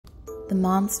The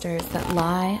monsters that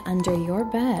lie under your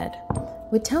bed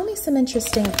would tell me some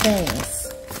interesting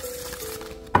things,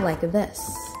 like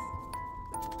this.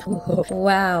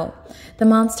 Wow. The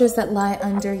monsters that lie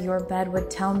under your bed would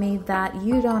tell me that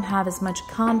you don't have as much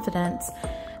confidence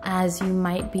as you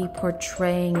might be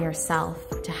portraying yourself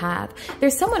to have.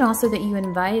 There's someone also that you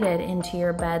invited into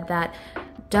your bed that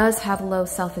does have low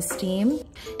self-esteem,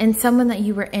 and someone that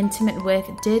you were intimate with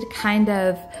did kind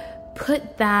of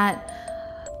put that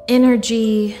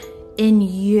energy in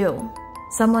you.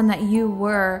 Someone that you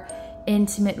were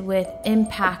intimate with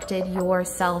impacted your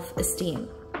self-esteem.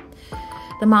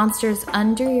 The monsters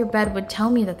under your bed would tell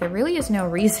me that there really is no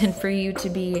reason for you to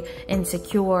be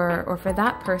insecure or for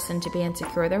that person to be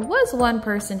insecure. There was one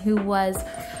person who was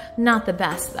not the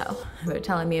best though. They're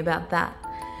telling me about that.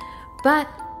 But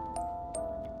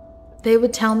they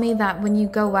would tell me that when you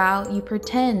go out, you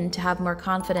pretend to have more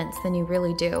confidence than you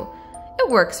really do. It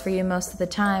works for you most of the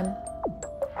time,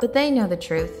 but they know the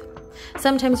truth.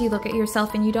 Sometimes you look at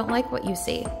yourself and you don't like what you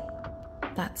see.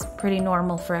 That's pretty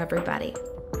normal for everybody.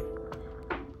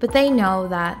 But they know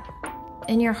that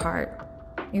in your heart,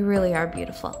 you really are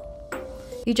beautiful.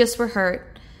 You just were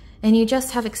hurt, and you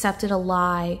just have accepted a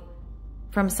lie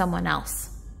from someone else.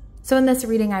 So in this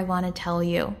reading, I want to tell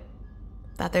you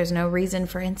that there's no reason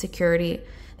for insecurity.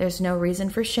 There's no reason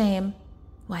for shame.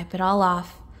 Wipe it all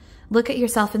off. Look at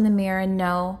yourself in the mirror and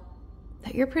know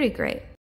that you're pretty great.